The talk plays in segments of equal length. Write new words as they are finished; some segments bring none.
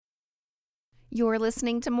You're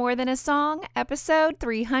listening to More Than a Song, episode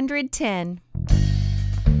 310.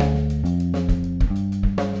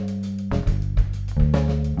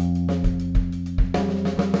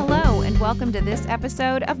 Hello, and welcome to this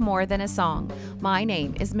episode of More Than a Song. My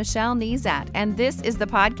name is Michelle Nezat, and this is the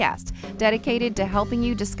podcast dedicated to helping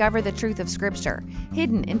you discover the truth of Scripture,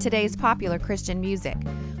 hidden in today's popular Christian music.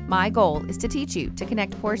 My goal is to teach you to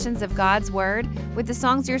connect portions of God's Word with the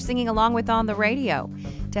songs you're singing along with on the radio,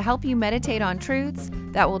 to help you meditate on truths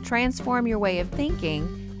that will transform your way of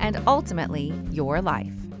thinking and ultimately your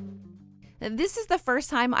life. This is the first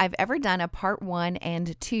time I've ever done a part 1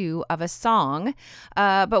 and 2 of a song,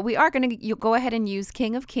 but we are going to go ahead and use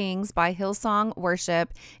King of Kings by Hillsong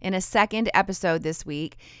Worship in a second episode this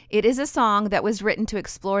week. It is a song that was written to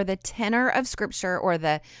explore the tenor of Scripture, or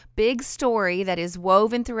the big story that is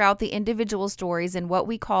woven throughout the individual stories in what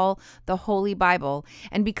we call the Holy Bible.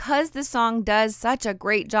 And because the song does such a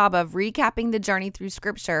great job of recapping the journey through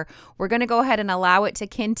Scripture, we're going to go ahead and allow it to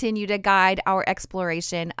continue to guide our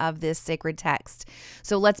exploration of this sacred text.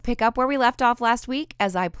 So let's pick up where we left off last week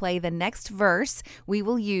as I play the next verse we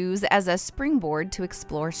will use as a springboard to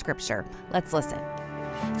explore Scripture. Let's listen.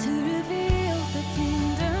 To reveal the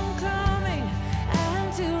kingdom coming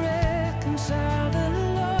and to reconcile the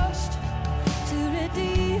lost, to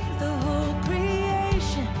redeem the whole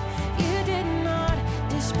creation. You did not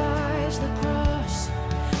despise the cross,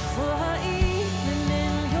 for even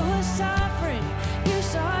in your suffering you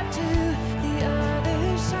sought to the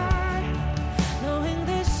other side, knowing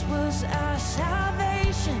this was our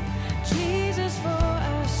salvation. Jesus, for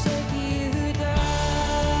our sake you died.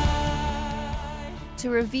 To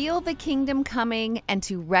reveal the kingdom coming and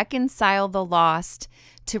to reconcile the lost,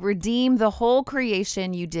 to redeem the whole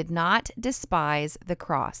creation, you did not despise the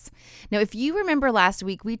cross. Now, if you remember last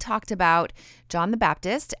week, we talked about John the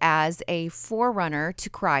Baptist as a forerunner to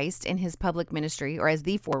Christ in his public ministry, or as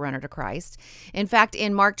the forerunner to Christ. In fact,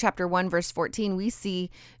 in Mark chapter 1, verse 14, we see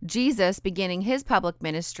Jesus beginning his public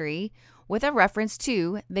ministry with a reference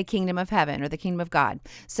to the kingdom of heaven, or the kingdom of God.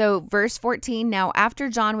 So verse 14, now after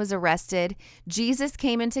John was arrested, Jesus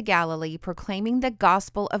came into Galilee proclaiming the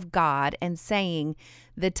gospel of God and saying,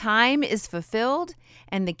 the time is fulfilled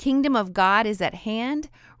and the kingdom of God is at hand.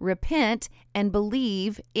 Repent and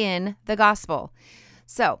believe in the gospel.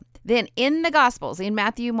 So then in the Gospels, in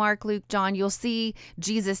Matthew, Mark, Luke, John, you'll see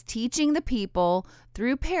Jesus teaching the people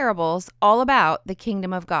through parables all about the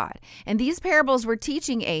kingdom of God. And these parables were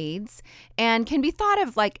teaching aids and can be thought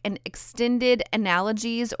of like an extended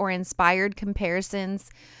analogies or inspired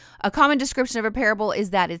comparisons. A common description of a parable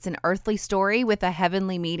is that it's an earthly story with a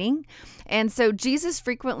heavenly meaning. And so Jesus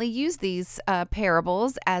frequently used these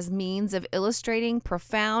parables as means of illustrating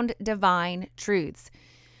profound divine truths.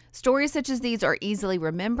 Stories such as these are easily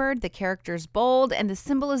remembered, the characters bold, and the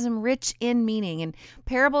symbolism rich in meaning. And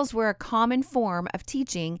parables were a common form of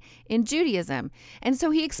teaching in Judaism. And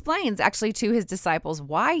so he explains actually to his disciples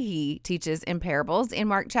why he teaches in parables. In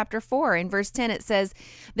Mark chapter 4, in verse 10, it says,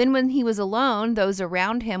 then when he was alone, those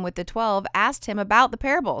around him with the 12 asked him about the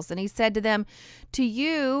parables. And he said to them, to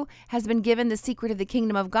you has been given the secret of the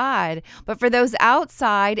kingdom of God. But for those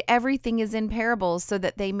outside, everything is in parables, so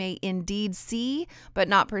that they may indeed see, but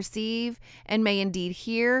not perceive, and may indeed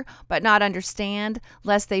hear, but not understand,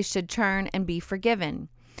 lest they should turn and be forgiven.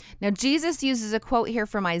 Now, Jesus uses a quote here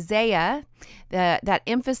from Isaiah that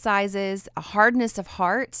emphasizes a hardness of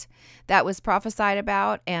heart that was prophesied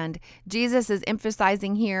about. And Jesus is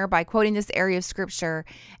emphasizing here by quoting this area of Scripture.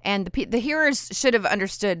 And the hearers should have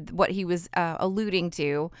understood what he was alluding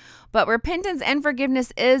to. But repentance and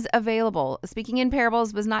forgiveness is available. Speaking in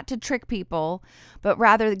parables was not to trick people, but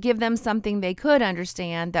rather give them something they could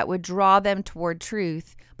understand that would draw them toward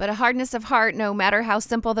truth. But a hardness of heart, no matter how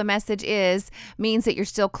simple the message is, means that you're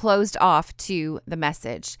still closed off to the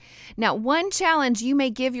message. Now, one challenge you may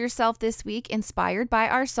give yourself this week, inspired by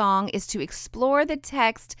our song, is to explore the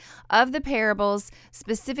text of the parables,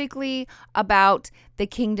 specifically about the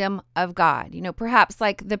kingdom of God. You know, perhaps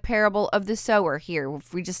like the parable of the sower here,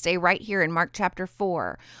 if we just stay right here in Mark chapter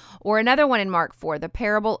 4, or another one in Mark 4, the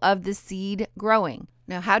parable of the seed growing.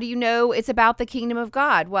 Now, how do you know it's about the kingdom of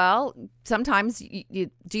God? Well, sometimes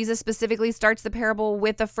Jesus specifically starts the parable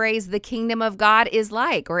with the phrase, the kingdom of God is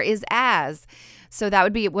like, or is as. So that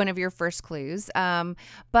would be one of your first clues,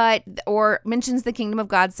 or mentions the kingdom of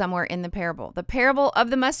God somewhere in the parable. The parable of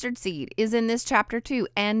the mustard seed is in this chapter 2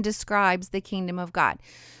 and describes the kingdom of God.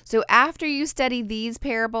 So after you study these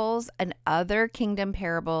parables and other kingdom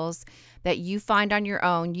parables, that you find on your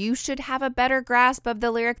own, you should have a better grasp of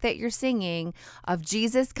the lyric that you're singing of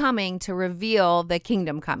Jesus coming to reveal the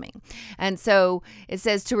kingdom coming. And so it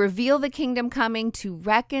says to reveal the kingdom coming, to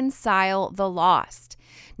reconcile the lost.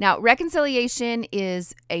 Now, reconciliation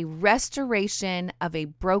is a restoration of a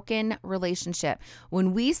broken relationship.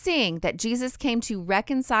 When we sing that Jesus came to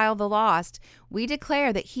reconcile the lost, we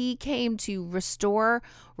declare that he came to restore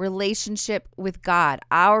relationship with God,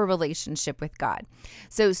 our relationship with God.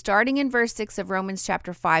 So starting in verse 6 of Romans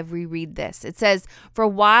chapter 5, we read this. It says, "For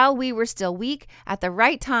while we were still weak, at the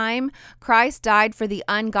right time, Christ died for the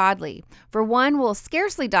ungodly. For one will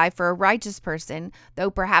scarcely die for a righteous person, though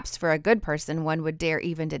perhaps for a good person one would dare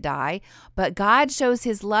even to die. But God shows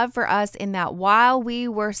his love for us in that while we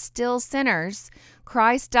were still sinners,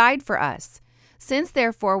 Christ died for us. Since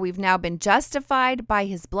therefore we've now been justified by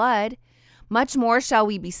his blood, much more shall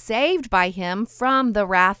we be saved by him from the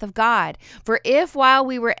wrath of God. For if while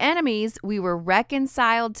we were enemies, we were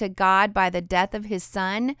reconciled to God by the death of his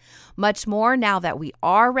Son, much more now that we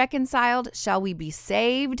are reconciled, shall we be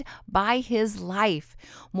saved by his life.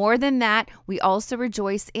 More than that, we also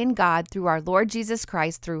rejoice in God through our Lord Jesus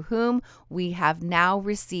Christ, through whom we have now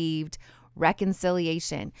received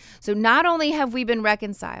reconciliation." So not only have we been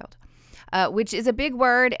reconciled, which is a big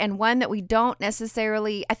word and one that we don't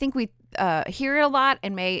necessarily, I think we hear it a lot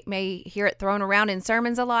and may hear it thrown around in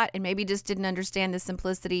sermons a lot, and maybe just didn't understand the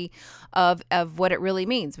simplicity of what it really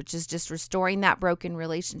means, which is just restoring that broken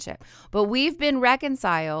relationship. But we've been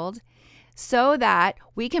reconciled so that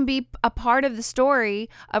we can be a part of the story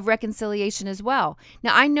of reconciliation as well.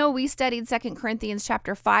 Now, I know we studied 2 Corinthians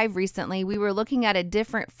chapter 5 recently. We were looking at a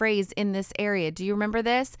different phrase in this area. Do you remember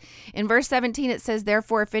this? In verse 17, it says,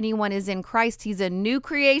 "Therefore, if anyone is in Christ, he's a new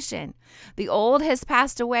creation. The old has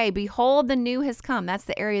passed away. Behold, the new has come." That's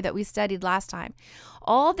the area that we studied last time.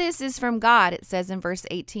 "All this is from God," it says in verse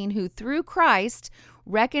 18, "who through Christ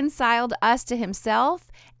reconciled us to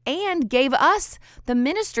himself and gave us the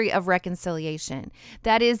ministry of reconciliation.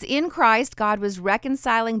 That is, in Christ, God was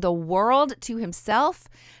reconciling the world to himself,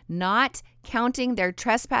 not counting their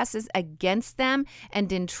trespasses against them,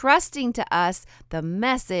 and entrusting to us the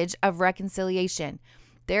message of reconciliation.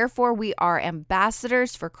 Therefore, we are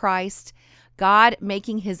ambassadors for Christ, God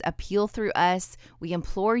making his appeal through us. We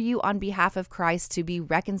implore you on behalf of Christ to be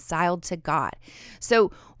reconciled to God."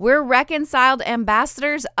 So we're reconciled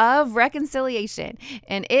ambassadors of reconciliation,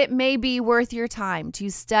 and it may be worth your time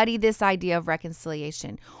to study this idea of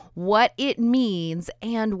reconciliation, what it means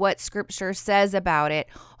and what Scripture says about it.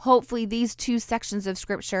 Hopefully these two sections of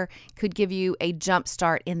Scripture could give you a jump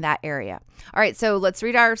start in that area. All right, so let's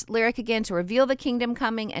read our lyric again. "To reveal the kingdom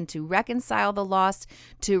coming and to reconcile the lost,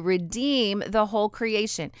 to redeem the whole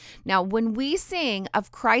creation." Now, when we sing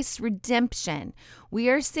of Christ's redemption, we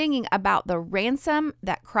are singing about the ransom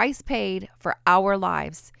that Christ paid for our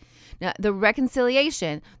lives. Now, the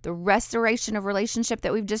reconciliation, the restoration of relationship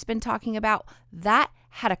that we've just been talking about, that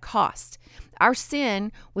had a cost. Our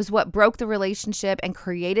sin was what broke the relationship and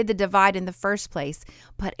created the divide in the first place.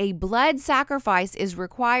 But a blood sacrifice is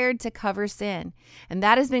required to cover sin. And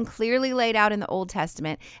that has been clearly laid out in the Old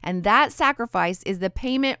Testament. And that sacrifice is the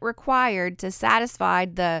payment required to satisfy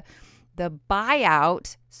the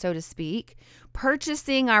buyout, so to speak,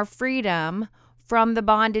 purchasing our freedom from the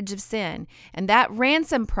bondage of sin. And that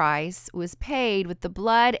ransom price was paid with the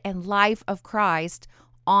blood and life of Christ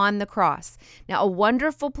on the cross. Now, a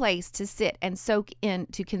wonderful place to sit and soak in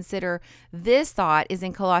to consider this thought is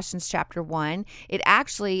in Colossians chapter 1. It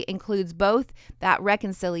actually includes both that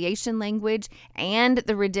reconciliation language and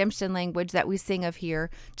the redemption language that we sing of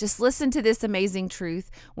here. Just listen to this amazing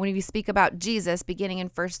truth when we speak about Jesus, beginning in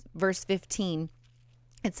verse 15.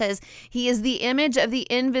 It says, "He is the image of the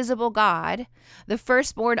invisible God, the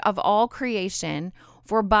firstborn of all creation.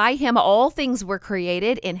 For by him all things were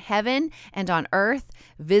created in heaven and on earth,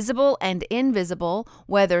 visible and invisible,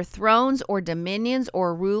 whether thrones or dominions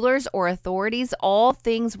or rulers or authorities, all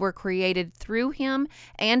things were created through him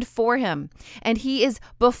and for him. And he is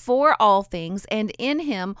before all things, and in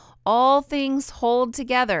him all things hold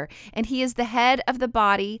together. And he is the head of the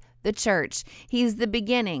body, the church. He is the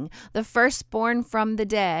beginning, the firstborn from the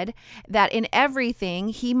dead, that in everything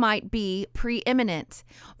he might be preeminent.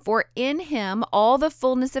 For in him all the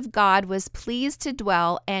fullness of God was pleased to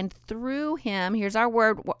dwell, and through him," here's our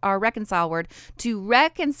word, our reconcile word, "to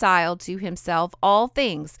reconcile to himself all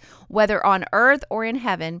things, whether on earth or in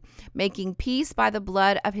heaven, making peace by the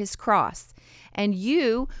blood of his cross. And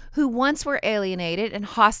you, who once were alienated and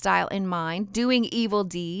hostile in mind, doing evil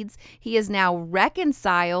deeds, he is now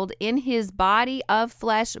reconciled in his body of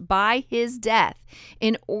flesh by his death,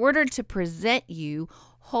 in order to present you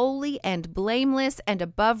holy and blameless and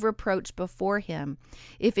above reproach before him.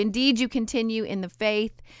 If indeed you continue in the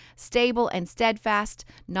faith, stable and steadfast,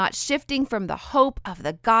 not shifting from the hope of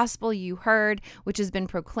the gospel you heard, which has been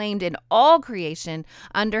proclaimed in all creation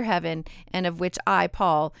under heaven, and of which I,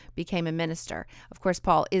 Paul, became a minister. Of course,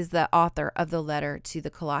 Paul is the author of the letter to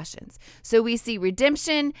the Colossians. So we see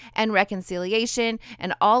redemption and reconciliation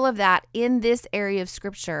and all of that in this area of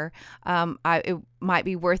Scripture. It might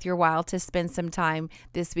be worth your while to spend some time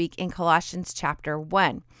this week in Colossians chapter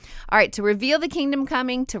 1. All right, to reveal the kingdom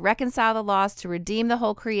coming, to reconcile the lost, to redeem the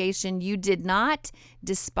whole creation, you did not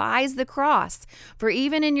despise the cross. For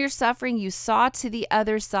even in your suffering, you saw to the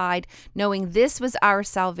other side, knowing this was our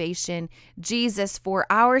salvation. Jesus, for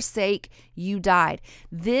our sake, you died.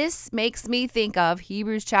 This makes me think of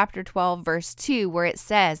Hebrews chapter 12, verse 2, where it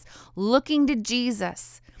says, looking to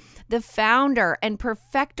Jesus, the founder and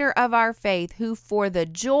perfecter of our faith, who for the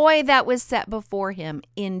joy that was set before him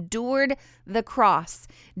endured the cross,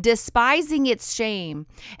 despising its shame,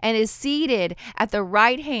 and is seated at the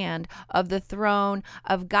right hand of the throne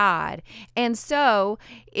of God. And so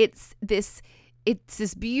it's this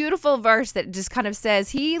beautiful verse that just kind of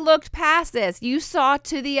says, he looked past this. You saw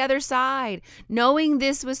to the other side, knowing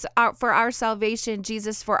this was for our salvation.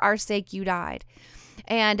 Jesus, for our sake, you died.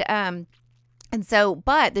 But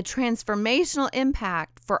the transformational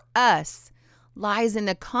impact for us lies in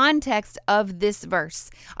the context of this verse.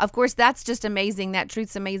 Of course, that's just amazing. That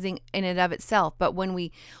truth's amazing in and of itself. But when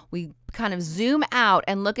we kind of zoom out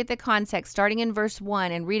and look at the context, starting in verse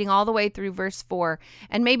 1 and reading all the way through verse 4,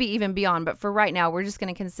 and maybe even beyond, but for right now, we're just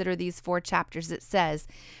going to consider these 4 chapters. It says,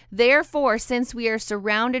 therefore, since we are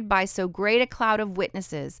surrounded by so great a cloud of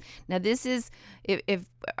witnesses. Now, this is, if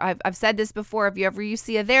I've said this before, if you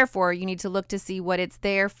see a therefore, you need to look to see what it's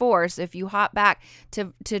there for. So if you hop back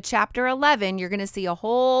to chapter 11, you're going to see a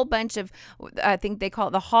whole bunch of, I think they call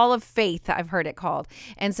it the Hall of Faith, I've heard it called.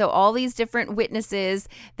 And so all these different witnesses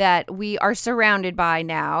that we are surrounded by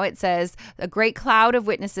now, it says a great cloud of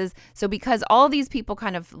witnesses. So because all these people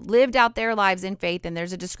kind of lived out their lives in faith, and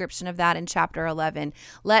there's a description of that in chapter 11,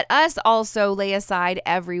 let us also lay aside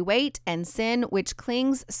every weight and sin which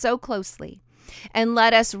clings so closely. And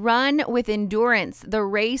let us run with endurance the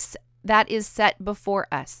race that is set before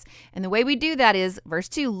us. And the way we do that is, verse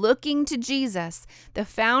 2, looking to Jesus, the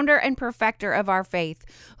founder and perfecter of our faith,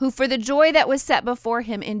 who for the joy that was set before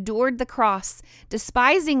him endured the cross,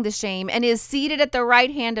 despising the shame, and is seated at the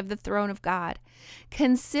right hand of the throne of God.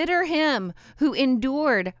 Consider him who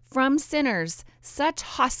endured from sinners such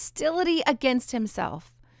hostility against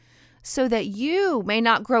himself, so that you may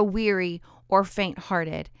not grow weary or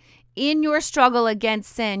faint-hearted. In your struggle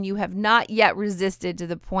against sin, you have not yet resisted to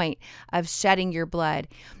the point of shedding your blood.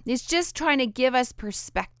 It's just trying to give us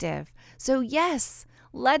perspective. So yes,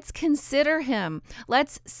 let's consider him.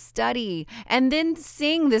 Let's study and then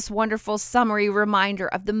sing this wonderful summary reminder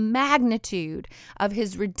of the magnitude of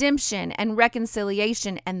his redemption and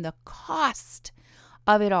reconciliation and the cost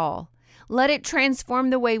of it all. Let it transform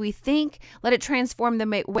the way we think. Let it transform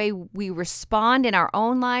the way we respond in our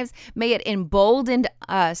own lives. May it embolden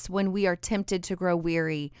us when we are tempted to grow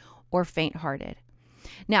weary or faint-hearted.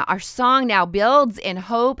 Now, our song now builds in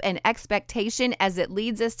hope and expectation as it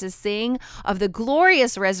leads us to sing of the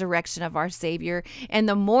glorious resurrection of our Savior. In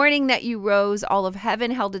the morning that you rose, all of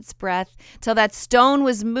heaven held its breath till that stone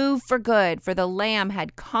was moved for good, for the Lamb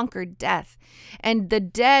had conquered death. And the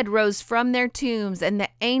dead rose from their tombs, and the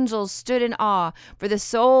angels stood in awe, for the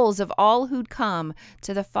souls of all who'd come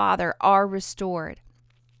to the Father are restored.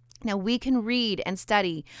 Now, we can read and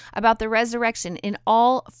study about the resurrection in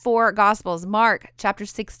all 4 Gospels: Mark chapter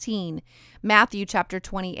 16, Matthew chapter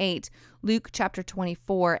 28, Luke chapter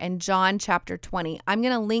 24, and John chapter 20. I'm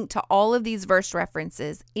going to link to all of these verse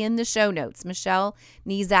references in the show notes,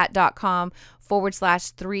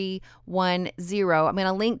 michellenezat.com/310. I'm going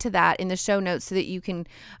to link to that in the show notes so that you can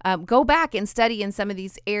go back and study in some of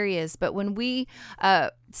these areas. But when we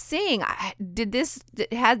sing, did this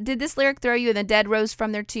lyric throw you? And the dead rose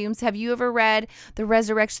from their tombs. Have you ever read the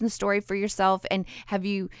resurrection story for yourself? And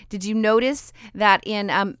did you notice that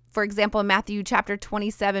in for example, in Matthew chapter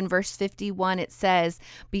 27, verse 51, it says,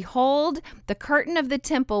 behold, the curtain of the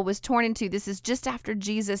temple was torn in two. This is just after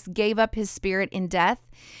Jesus gave up his spirit in death.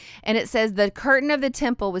 And it says the curtain of the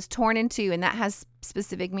temple was torn in two, and that has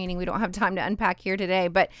specific meaning we don't have time to unpack here today,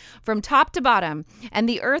 but from top to bottom, and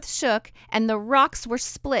the earth shook, and the rocks were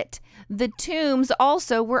split. The tombs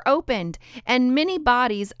also were opened, and many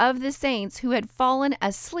bodies of the saints who had fallen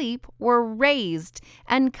asleep were raised.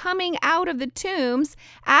 And coming out of the tombs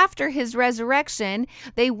after his resurrection,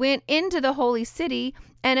 they went into the holy city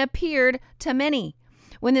and appeared to many.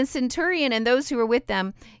 When the centurion and those who were with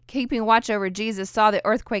them, keeping watch over Jesus, saw the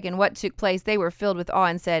earthquake and what took place, they were filled with awe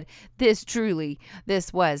and said, this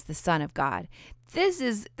was the Son of God. This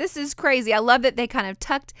is crazy. I love that they kind of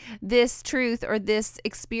tucked this truth or this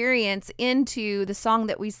experience into the song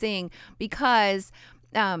that we sing, because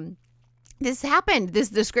this happened.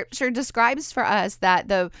 The scripture describes for us that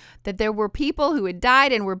there were people who had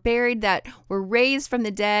died and were buried that were raised from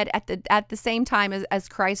the dead at the same time as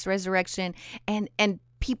Christ's resurrection, and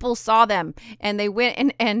people saw them, and they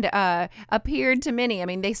went and appeared to many. I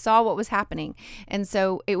mean, they saw what was happening. And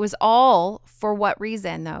so it was all for what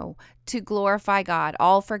reason, though? To glorify God,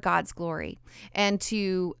 all for God's glory, and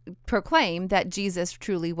to proclaim that Jesus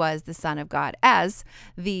truly was the Son of God, as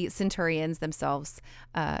the centurions themselves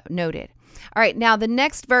noted. All right, now the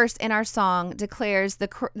next verse in our song declares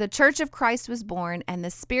the church of Christ was born, and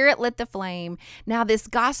the Spirit lit the flame. Now this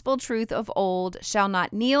gospel truth of old shall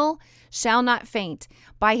not kneel, shall not faint.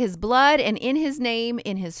 By his blood and in his name,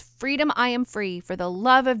 in his freedom I am free, for the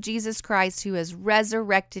love of Jesus Christ who has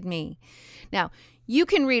resurrected me. Now, you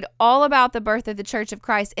can read all about the birth of the Church of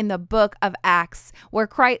Christ in the book of Acts, where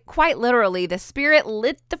quite literally the Spirit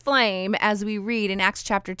lit the flame, as we read in Acts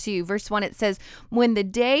chapter 2, verse 1. It says, when the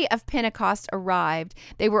day of Pentecost arrived,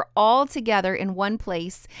 they were all together in one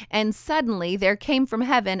place, and suddenly there came from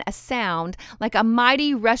heaven a sound like a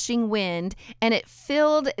mighty rushing wind, and it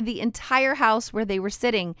filled the entire house where they were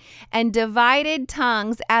sitting. And divided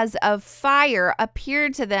tongues as of fire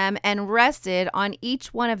appeared to them and rested on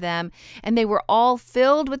each one of them, and they were all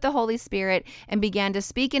filled with the Holy Spirit and began to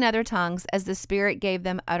speak in other tongues as the Spirit gave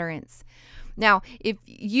them utterance. Now, if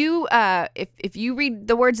you read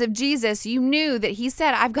the words of Jesus, you knew that he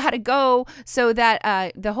said, I've got to go so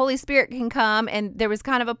that the Holy Spirit can come. And there was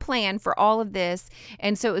kind of a plan for all of this.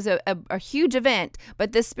 And so it was a huge event.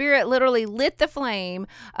 But the Spirit literally lit the flame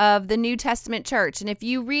of the New Testament church. And if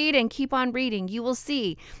you read and keep on reading, you will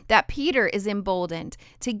see that Peter is emboldened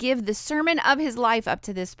to give the sermon of his life up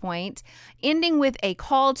to this point, ending with a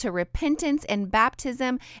call to repentance and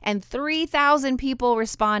baptism. And 3,000 people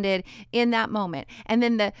responded in that moment. And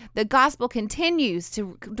then the gospel continues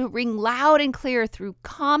to ring loud and clear through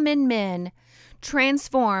common men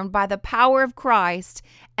transformed by the power of Christ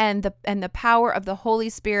and the power of the Holy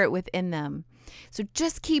Spirit within them. So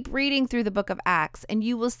just keep reading through the book of Acts, and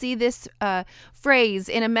you will see this phrase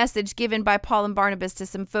in a message given by Paul and Barnabas to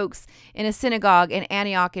some folks in a synagogue in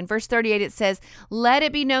Antioch. In verse 38, it says, let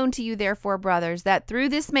it be known to you, therefore, brothers, that through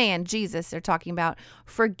this man, Jesus, they're talking about,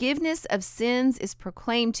 forgiveness of sins is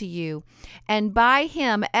proclaimed to you, and by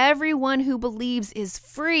him everyone who believes is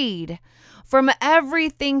freed from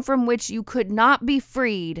everything from which you could not be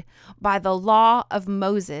freed by the law of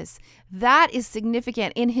Moses. That is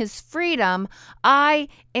significant. In his freedom, I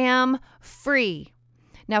am free.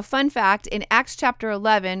 Now, fun fact, in Acts chapter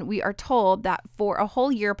 11, we are told that for a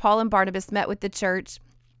whole year, Paul and Barnabas met with the church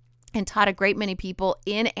and taught a great many people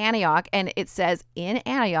in Antioch. And it says in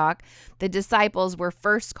Antioch, the disciples were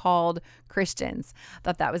first called Christians.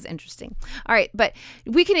 Thought that was interesting. All right, but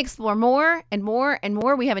we can explore more and more and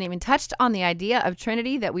more. We haven't even touched on the idea of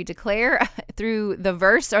Trinity that we declare through the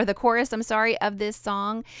verse or the chorus, of this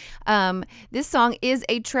song. This song is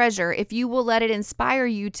a treasure if you will let it inspire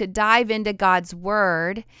you to dive into God's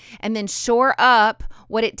word and then shore up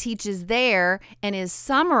what it teaches there and is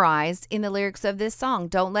summarized in the lyrics of this song.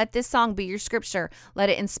 Don't let this song be your scripture. Let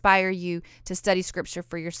it inspire you to study scripture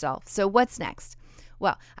for yourself. So what's next?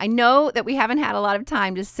 Well, I know that we haven't had a lot of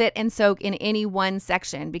time to sit and soak in any one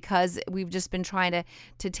section because we've just been trying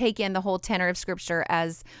to take in the whole tenor of scripture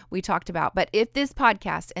as we talked about. But if this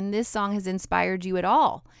podcast and this song has inspired you at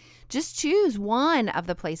all, just choose one of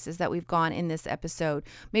the places that we've gone in this episode.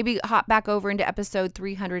 Maybe hop back over into episode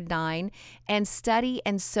 309 and study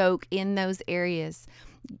and soak in those areas.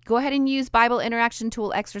 Go ahead and use Bible Interaction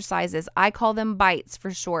Tool exercises. I call them bites for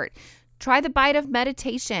short. Try the bite of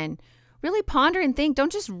meditation. Really ponder and think.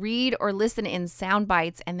 Don't just read or listen in sound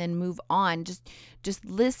bites and then move on. Just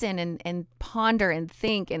listen and ponder and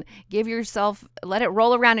think and give yourself, let it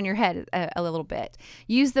roll around in your head a little bit.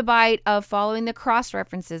 Use the bite of following the cross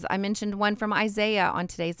references. I mentioned one from Isaiah on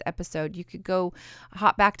today's episode. You could go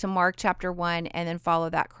hop back to Mark chapter 1 and then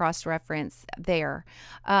follow that cross reference there.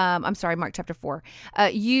 Mark chapter 4.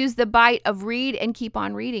 Use the bite of read and keep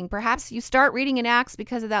on reading. Perhaps you start reading in Acts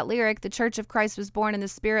because of that lyric, the Church of Christ was born and the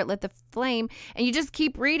Spirit lit the flame, and you just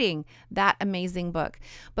keep reading that amazing book.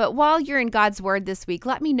 But while you're in God's word this week.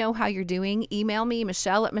 Let me know how you're doing. Email me,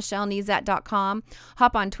 Michelle@michellenezat.com.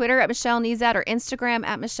 Hop on Twitter @MichelleNezat or Instagram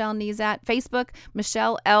 @MichelleNezat. Facebook,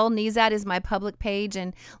 Michelle L. Nezat is my public page,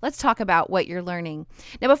 and let's talk about what you're learning.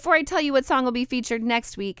 Now, before I tell you what song will be featured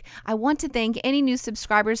next week, I want to thank any new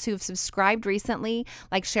subscribers who have subscribed recently,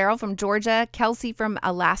 like Cheryl from Georgia, Kelsey from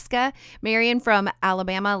Alaska, Marion from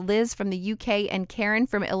Alabama, Liz from the UK, and Karen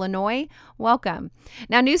from Illinois. Welcome.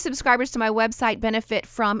 Now, new subscribers to my website benefit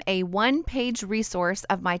from a one-page resource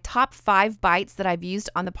of my top 5 bites that I've used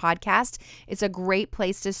on the podcast. It's a great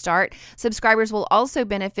place to start. Subscribers will also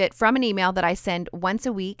benefit from an email that I send once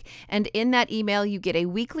a week, and in that email, you get a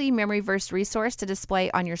weekly memory verse resource to display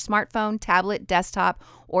on your smartphone, tablet, desktop,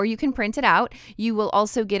 or you can print it out. You will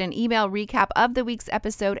also get an email recap of the week's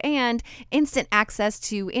episode and instant access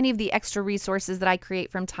to any of the extra resources that I create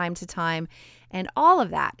from time to time. And all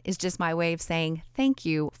of that is just my way of saying thank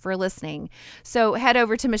you for listening. So head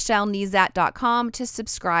over to michellenezat.com to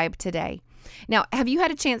subscribe today. Now, have you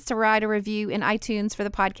had a chance to write a review in iTunes for the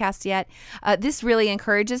podcast yet? This really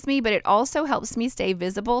encourages me, but it also helps me stay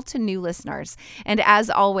visible to new listeners. And as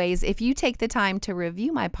always, if you take the time to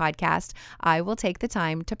review my podcast, I will take the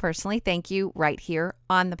time to personally thank you right here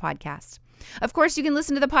on the podcast. Of course, you can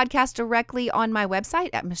listen to the podcast directly on my website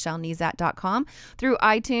at michellenezat.com through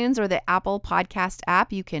iTunes or the Apple Podcast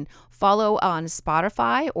app. You can follow on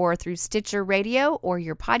Spotify or through Stitcher Radio or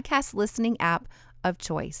your podcast listening app of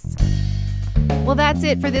choice. Well, that's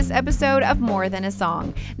it for this episode of More Than a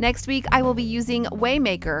Song. Next week, I will be using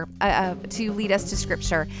Waymaker to lead us to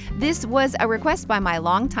Scripture. This was a request by my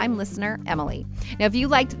longtime listener, Emily. Now, if you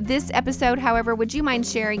liked this episode, however, would you mind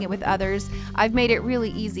sharing it with others? I've made it really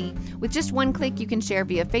easy. With just one click, you can share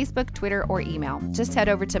via Facebook, Twitter, or email. Just head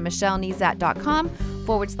over to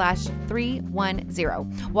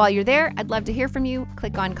michellenezat.com/310. While you're there, I'd love to hear from you.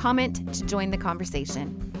 Click on comment to join the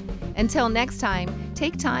conversation. Until next time,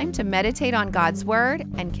 take time to meditate on God's Word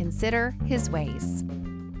and consider His ways.